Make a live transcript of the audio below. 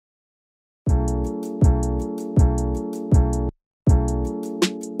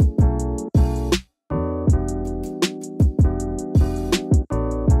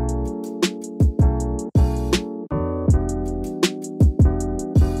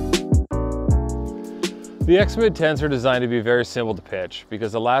The X-Mid tents are designed to be very simple to pitch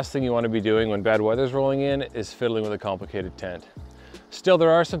because the last thing you want to be doing when bad weather's rolling in is fiddling with a complicated tent. Still, there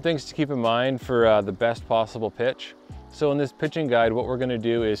are some things to keep in mind for the best possible pitch. So in this pitching guide, what we're going to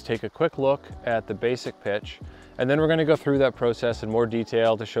do is take a quick look at the basic pitch, and then we're going to go through that process in more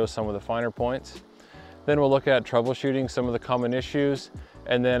detail to show some of the finer points. Then we'll look at troubleshooting some of the common issues,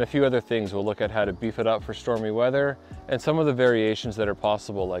 and then a few other things. We'll look at how to beef it up for stormy weather and some of the variations that are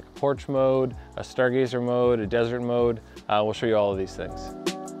possible, like a porch mode, a stargazer mode, a desert mode. We'll show you all of these things.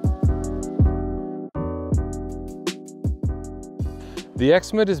 The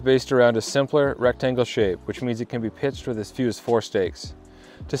X-Mid is based around a simpler rectangle shape, which means it can be pitched with as few as 4 stakes.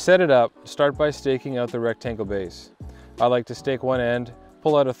 To set it up, start by staking out the rectangle base. I like to stake one end,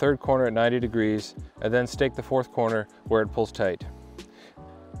 pull out a third corner at 90 degrees, and then stake the fourth corner where it pulls tight.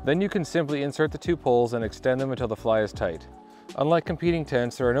 Then you can simply insert the 2 poles and extend them until the fly is tight. Unlike competing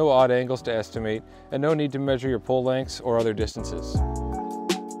tents, there are no odd angles to estimate and no need to measure your pole lengths or other distances.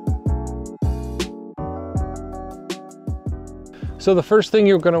 So the first thing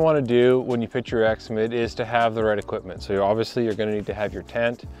you're going to want to do when you pitch your X-Mid is to have the right equipment. So obviously you're going to need to have your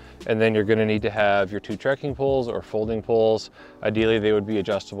tent, and then you're going to need to have your 2 trekking poles or folding poles. Ideally they would be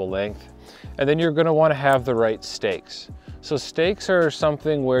adjustable length. And then you're going to want to have the right stakes. So stakes are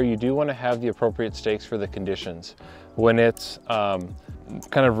something where you do want to have the appropriate stakes for the conditions. When it's kind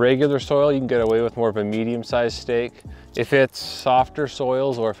of regular soil, you can get away with more of a medium-sized stake. If it's softer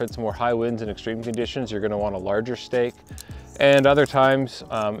soils or if it's more high winds and extreme conditions, you're going to want a larger stake. And other times,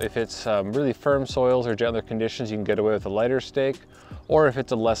 if it's really firm soils or gentler conditions, you can get away with a lighter stake. Or if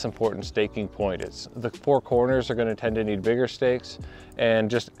it's a less important staking point, the 4 corners are going to tend to need bigger stakes, and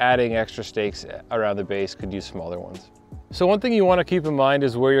just adding extra stakes around the base could use smaller ones. So one thing you want to keep in mind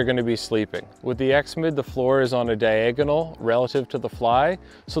is where you're going to be sleeping. With the X-Mid, the floor is on a diagonal relative to the fly,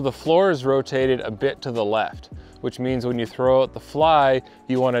 so the floor is rotated a bit to the left, which means when you throw out the fly,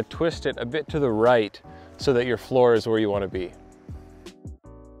 you want to twist it a bit to the right so that your floor is where you want to be.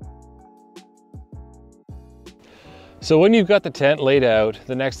 So when you've got the tent laid out,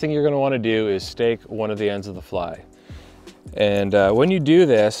 the next thing you're going to want to do is stake one of the ends of the fly. And when you do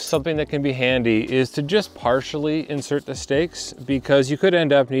this, something that can be handy is to just partially insert the stakes, because you could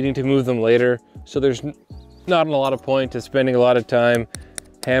end up needing to move them later. So there's not a lot of point to spending a lot of time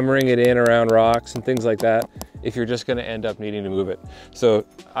hammering it in around rocks and things like that if you're just going to end up needing to move it. So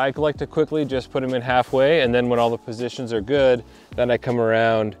I like to quickly just put them in halfway, and then when all the positions are good, then I come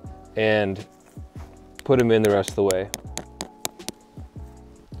around and put them in the rest of the way.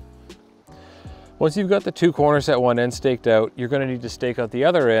 Once you've got the 2 corners at one end staked out, you're going to need to stake out the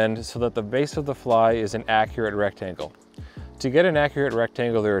other end so that the base of the fly is an accurate rectangle. To get an accurate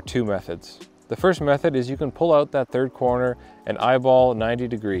rectangle, there are 2 methods. The first method is you can pull out that 3rd corner and eyeball 90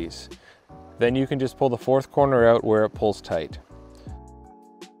 degrees. Then you can just pull the 4th corner out where it pulls tight.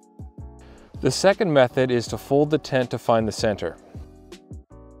 The second method is to fold the tent to find the center.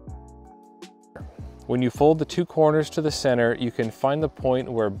 When you fold the 2 corners to the center, you can find the point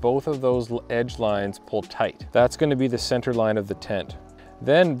where both of those edge lines pull tight. That's going to be the center line of the tent.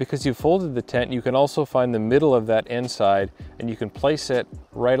 Then, because you folded the tent, you can also find the middle of that end side, and you can place it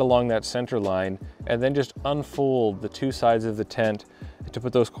right along that center line, and then just unfold the 2 sides of the tent to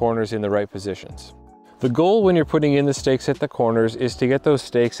put those corners in the right positions. The goal when you're putting in the stakes at the corners is to get those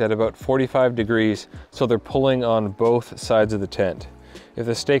stakes at about 45 degrees so they're pulling on both sides of the tent. If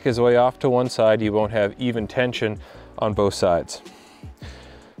the stake is way off to one side, you won't have even tension on both sides.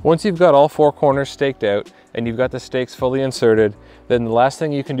 Once you've got all 4 corners staked out and you've got the stakes fully inserted, then the last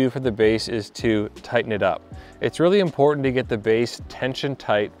thing you can do for the base is to tighten it up. It's really important to get the base tension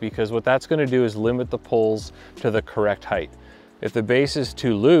tight, because what that's going to do is limit the pulls to the correct height. If the base is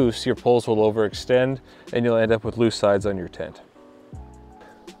too loose, your pulls will overextend and you'll end up with loose sides on your tent.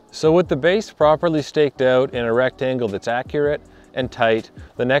 So with the base properly staked out in a rectangle that's accurate and tight,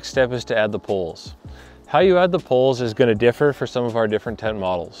 the next step is to add the poles. How you add the poles is going to differ for some of our different tent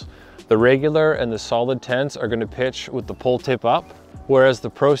models. The regular and the solid tents are going to pitch with the pole tip up, whereas the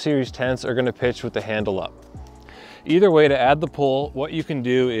Pro Series tents are going to pitch with the handle up. Either way, to add the pole, what you can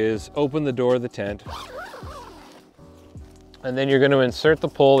do is open the door of the tent, and then you're going to insert the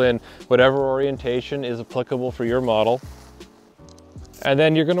pole in whatever orientation is applicable for your model. And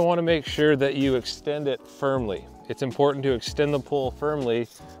then you're going to want to make sure that you extend it firmly. It's important to extend the pole firmly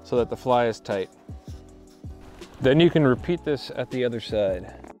so that the fly is tight. Then you can repeat this at the other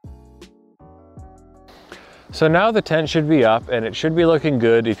side. So now the tent should be up, and it should be looking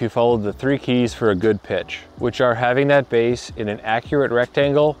good if you followed the 3 keys for a good pitch, which are having that base in an accurate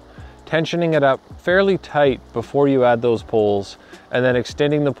rectangle, tensioning it up fairly tight before you add those poles, and then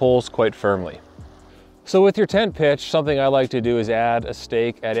extending the poles quite firmly. So with your tent pitch, something I like to do is add a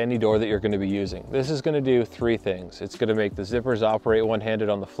stake at any door that you're going to be using. This is going to do three things. It's going to make the zippers operate one-handed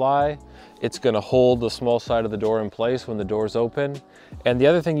on the fly. It's going to hold the small side of the door in place when the door's open. And the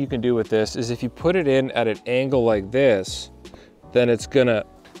other thing you can do with this is if you put it in at an angle like this, then it's going to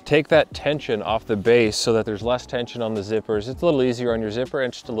take that tension off the base so that there's less tension on the zippers. It's a little easier on your zipper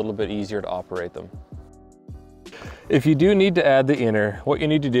and just a little bit easier to operate them. If you do need to add the inner, what you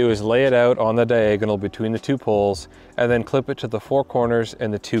need to do is lay it out on the diagonal between the two poles and then clip it to the four corners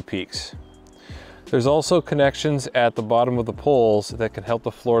and the two peaks. There's also connections at the bottom of the poles that can help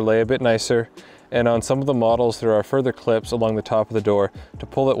the floor lay a bit nicer, and on some of the models there are further clips along the top of the door to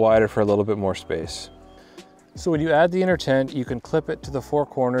pull it wider for a little bit more space. So when you add the inner tent, you can clip it to the four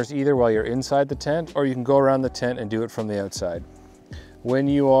corners either while you're inside the tent, or you can go around the tent and do it from the outside. When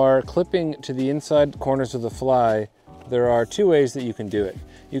you are clipping to the inside corners of the fly, there are two ways that you can do it.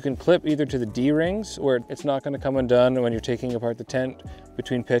 You can clip either to the D-rings, where it's not going to come undone when you're taking apart the tent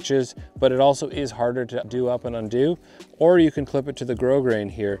between pitches, but it also is harder to do up and undo. Or you can clip it to the grosgrain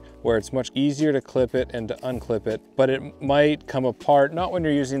here, where it's much easier to clip it and to unclip it, but it might come apart, not when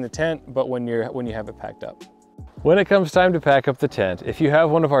you're using the tent, but when you have it packed up. When it comes time to pack up the tent, if you have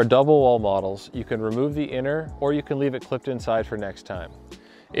one of our double wall models, you can remove the inner, or you can leave it clipped inside for next time.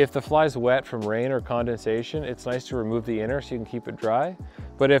 If the fly's wet from rain or condensation, it's nice to remove the inner so you can keep it dry.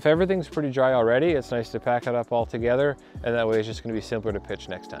 But if everything's pretty dry already, it's nice to pack it up all together, and that way it's just going to be simpler to pitch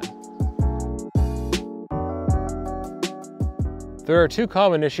next time. There are two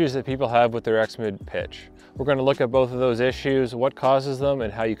common issues that people have with their X-Mid pitch. We're going to look at both of those issues, what causes them,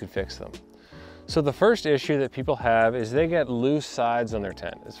 and how you can fix them. So the first issue that people have is they get loose sides on their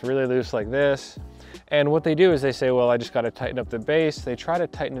tent. It's really loose like this. And what they do is they say, well, I just got to tighten up the base. They try to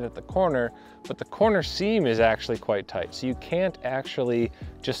tighten it at the corner, but the corner seam is actually quite tight. So you can't actually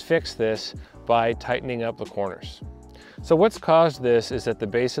just fix this by tightening up the corners. So what's caused this is that the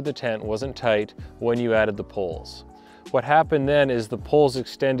base of the tent wasn't tight when you added the poles. What happened then is the poles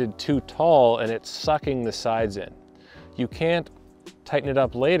extended too tall and it's sucking the sides in. You can't tighten it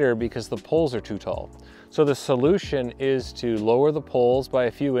up later because the poles are too tall. So the solution is to lower the poles by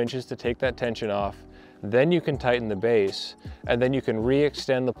a few inches to take that tension off. Then you can tighten the base, and then you can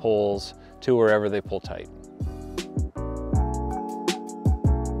re-extend the poles to wherever they pull tight.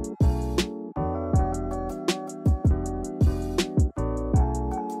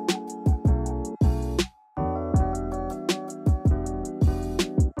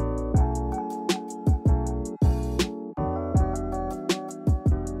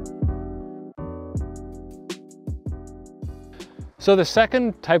 So the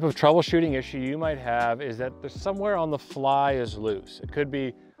second type of troubleshooting issue you might have is that there's somewhere on the fly is loose. It could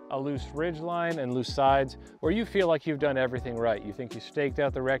be a loose ridge line and loose sides, or you feel like you've done everything right. You think you staked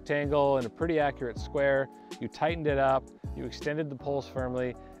out the rectangle in a pretty accurate square, you tightened it up, you extended the poles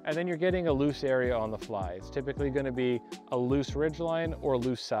firmly, and then you're getting a loose area on the fly. It's typically going to be a loose ridge line or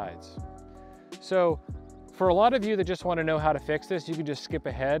loose sides. So for a lot of you that just want to know how to fix this, you can just skip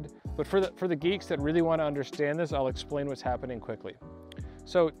ahead. But for the geeks that really want to understand this, I'll explain what's happening quickly.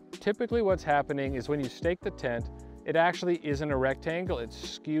 So typically what's happening is when you stake the tent, it actually isn't a rectangle, it's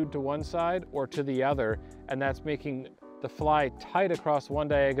skewed to one side or to the other, and that's making the fly tight across one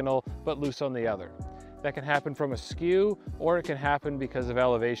diagonal but loose on the other. That can happen from a skew, or it can happen because of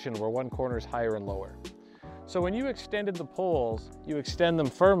elevation where one corner is higher and lower. So when you extended the poles, you extend them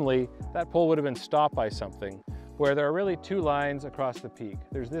firmly, that pole would have been stopped by something, where there are really two lines across the peak.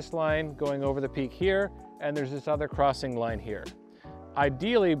 There's this line going over the peak here, and there's this other crossing line here.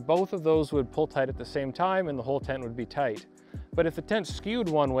 Ideally, both of those would pull tight at the same time and the whole tent would be tight. But if the tent's skewed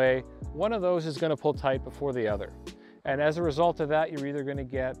one way, one of those is going to pull tight before the other. And as a result of that, you're either going to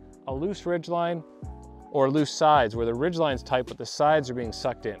get a loose ridge line or loose sides, where the ridge line's tight but the sides are being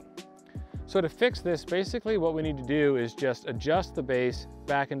sucked in. So to fix this, basically what we need to do is just adjust the base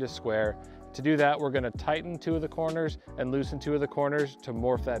back into square. To do that, we're going to tighten two of the corners and loosen two of the corners to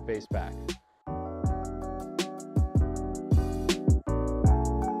morph that base back.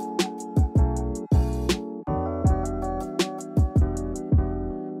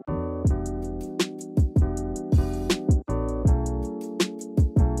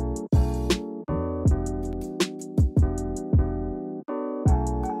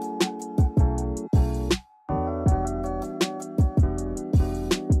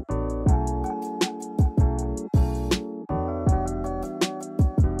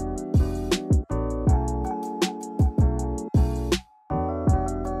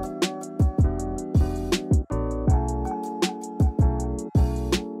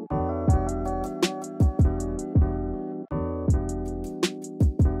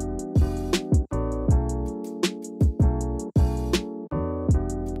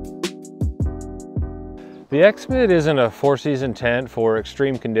 The X-Mid isn't a 4-season tent for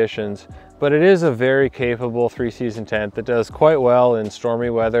extreme conditions, but it is a very capable 3-season tent that does quite well in stormy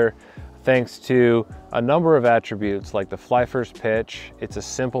weather thanks to a number of attributes like the fly first pitch. It's a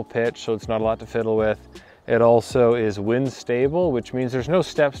simple pitch, so it's not a lot to fiddle with. It also is wind stable, which means there's no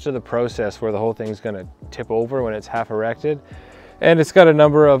steps to the process where the whole thing's gonna tip over when it's half erected. And it's got a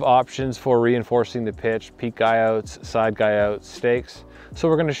number of options for reinforcing the pitch: peak guy outs, side guy outs, stakes. So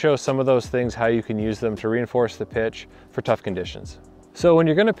we're gonna show some of those things, how you can use them to reinforce the pitch for tough conditions. So when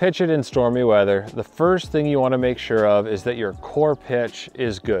you're gonna pitch it in stormy weather, the first thing you wanna make sure of is that your core pitch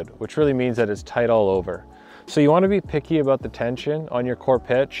is good, which really means that it's tight all over. So you wanna be picky about the tension on your core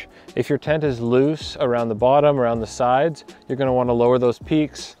pitch. If your tent is loose around the bottom, around the sides, you're gonna wanna lower those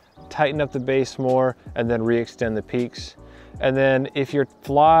peaks, tighten up the base more, and then re-extend the peaks. And then if your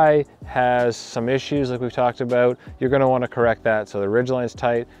fly has some issues like we've talked about, you're gonna wanna correct that. So the ridgeline's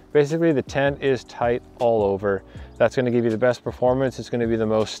tight. Basically the tent is tight all over. That's gonna give you the best performance. It's gonna be the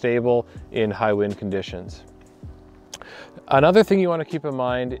most stable in high wind conditions. Another thing you wanna keep in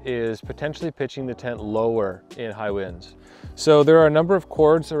mind is potentially pitching the tent lower in high winds. So there are a number of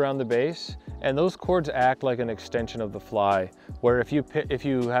cords around the base, and those cords act like an extension of the fly, where if you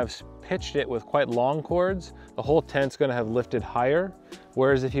have pitched it with quite long cords, the whole tent's gonna have lifted higher,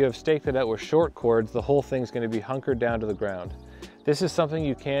 whereas if you have staked it out with short cords, the whole thing's gonna be hunkered down to the ground. This is something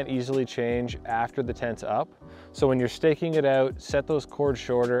you can't easily change after the tent's up. So when you're staking it out, set those cords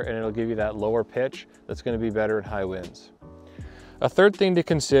shorter and it'll give you that lower pitch that's gonna be better in high winds. A third thing to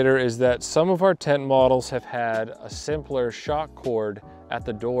consider is that some of our tent models have had a simpler shock cord at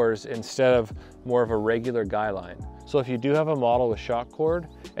the doors instead of more of a regular guy line. So if you do have a model with shock cord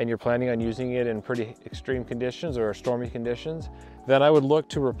and you're planning on using it in pretty extreme conditions or stormy conditions, then I would look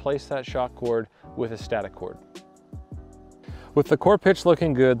to replace that shock cord with a static cord. With the core pitch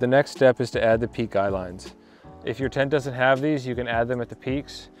looking good, the next step is to add the peak guy lines. If your tent doesn't have these, you can add them at the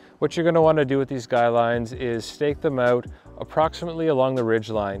peaks. What you're gonna wanna do with these guy lines is stake them out approximately along the ridge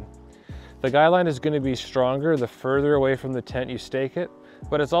line. The guy line is gonna be stronger the further away from the tent you stake it,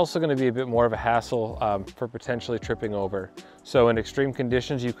 but it's also gonna be a bit more of a hassle for potentially tripping over. So in extreme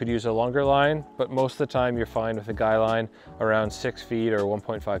conditions, you could use a longer line, but most of the time you're fine with a guy line around 6 feet or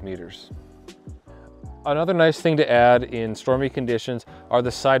 1.5 meters. Another nice thing to add in stormy conditions are the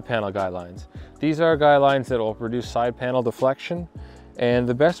side panel guy lines. These are guy lines that will reduce side panel deflection. And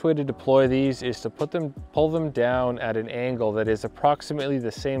the best way to deploy these is to pull them down at an angle that is approximately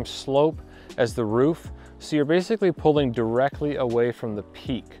the same slope as the roof. So you're basically pulling directly away from the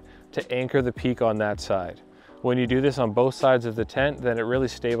peak to anchor the peak on that side. When you do this on both sides of the tent, then it really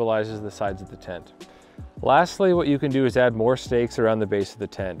stabilizes the sides of the tent. Lastly, what you can do is add more stakes around the base of the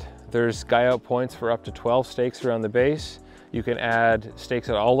tent. There's guy out points for up to 12 stakes around the base. You can add stakes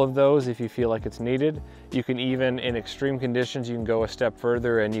at all of those if you feel like it's needed. You can even, in extreme conditions, you can go a step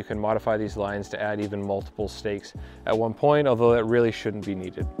further and you can modify these lines to add even multiple stakes at one point, although that really shouldn't be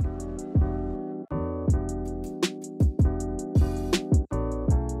needed.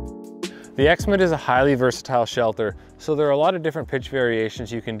 The X-Mid is a highly versatile shelter, so there are a lot of different pitch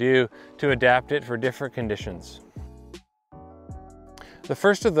variations you can do to adapt it for different conditions. The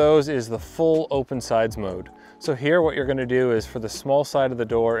first of those is the full open sides mode. So here what you're going to do is for the small side of the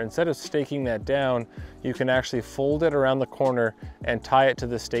door, instead of staking that down, you can actually fold it around the corner and tie it to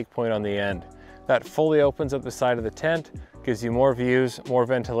the stake point on the end. That fully opens up the side of the tent, gives you more views, more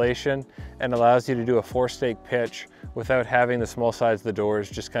ventilation, and allows you to do a 4-stake pitch without having the small sides of the doors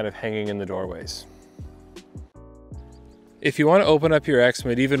just kind of hanging in the doorways. If you want to open up your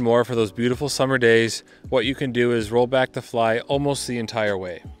X-Mid even more for those beautiful summer days, what you can do is roll back the fly almost the entire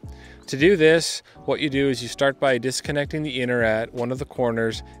way. To do this, what you do is you start by disconnecting the inner at one of the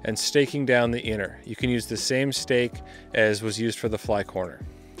corners and staking down the inner. You can use the same stake as was used for the fly corner.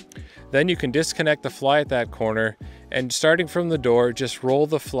 Then you can disconnect the fly at that corner and starting from the door, just roll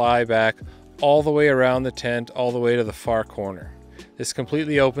the fly back all the way around the tent, all the way to the far corner. This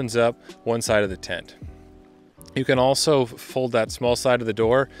completely opens up one side of the tent. You can also fold that small side of the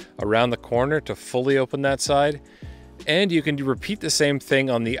door around the corner to fully open that side. And you can repeat the same thing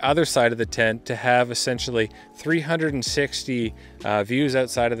on the other side of the tent to have essentially 360 views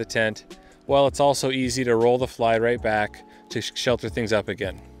outside of the tent, while it's also easy to roll the fly right back to shelter things up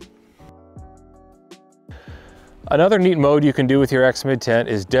again. Another neat mode you can do with your X-Mid tent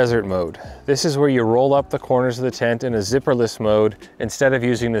is desert mode. This is where you roll up the corners of the tent in a zipperless mode instead of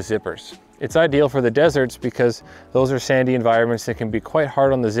using the zippers. It's ideal for the deserts because those are sandy environments that can be quite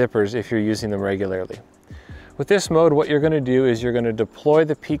hard on the zippers if you're using them regularly. With this mode, what you're going to do is you're going to deploy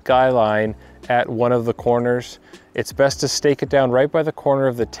the peak guy line at one of the corners. It's best to stake it down right by the corner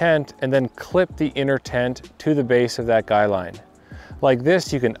of the tent and then clip the inner tent to the base of that guy line. Like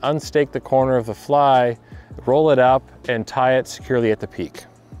this, you can unstake the corner of the fly, roll it up, and tie it securely at the peak.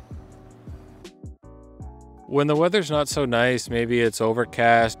 When the weather's not so nice, maybe it's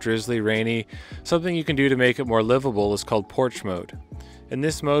overcast, drizzly, rainy, something you can do to make it more livable is called porch mode. In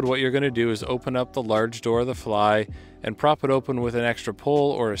this mode, what you're going to do is open up the large door of the fly and prop it open with an extra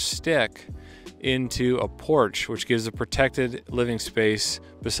pole or a stick into a porch, which gives a protected living space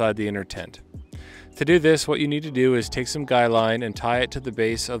beside the inner tent. To do this, what you need to do is take some guy line and tie it to the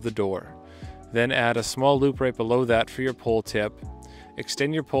base of the door. Then add a small loop right below that for your pole tip.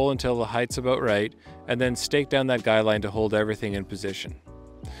 Extend your pole until the height's about right, and then stake down that guy line to hold everything in position.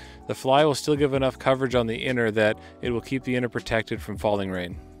 The fly will still give enough coverage on the inner that it will keep the inner protected from falling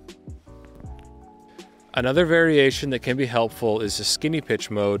rain. Another variation that can be helpful is the skinny pitch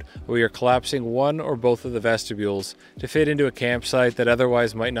mode, where you're collapsing one or both of the vestibules to fit into a campsite that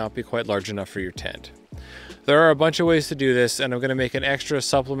otherwise might not be quite large enough for your tent. There are a bunch of ways to do this, and I'm going to make an extra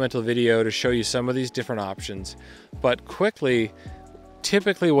supplemental video to show you some of these different options. But quickly,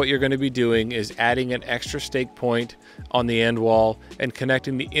 typically what you're going to be doing is adding an extra stake point on the end wall and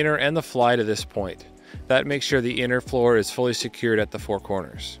connecting the inner and the fly to this point. That makes sure the inner floor is fully secured at the four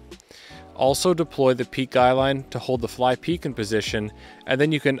corners. Also deploy the peak guy line to hold the fly peak in position, and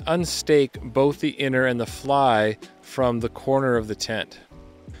then you can unstake both the inner and the fly from the corner of the tent.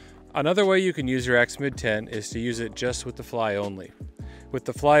 Another way you can use your X-Mid tent is to use it just with the fly only. With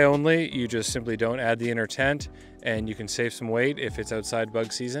the fly only, you just simply don't add the inner tent, and you can save some weight if it's outside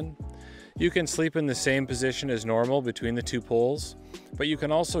bug season. You can sleep in the same position as normal between the two poles, but you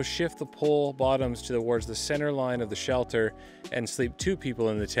can also shift the pole bottoms towards the center line of the shelter and sleep two people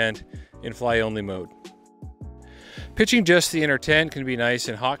in the tent in fly only mode. Pitching just the inner tent can be nice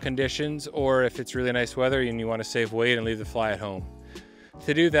in hot conditions, or if it's really nice weather and you want to save weight and leave the fly at home.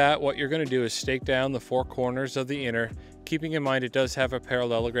 To do that, what you're going to do is stake down the four corners of the inner, keeping in mind it does have a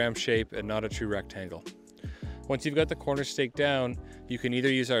parallelogram shape and not a true rectangle. Once you've got the corners staked down, you can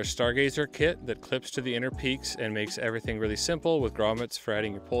either use our Stargazer kit that clips to the inner peaks and makes everything really simple with grommets for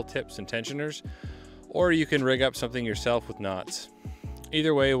adding your pole tips and tensioners, or you can rig up something yourself with knots.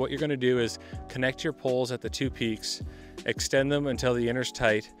 Either way, what you're going to do is connect your poles at the two peaks, extend them until the inner's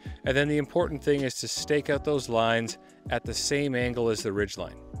tight, and then the important thing is to stake out those lines at the same angle as the ridge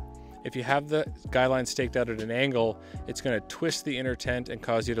line. If you have the guy line staked out at an angle, it's going to twist the inner tent and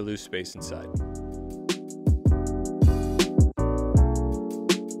cause you to lose space inside.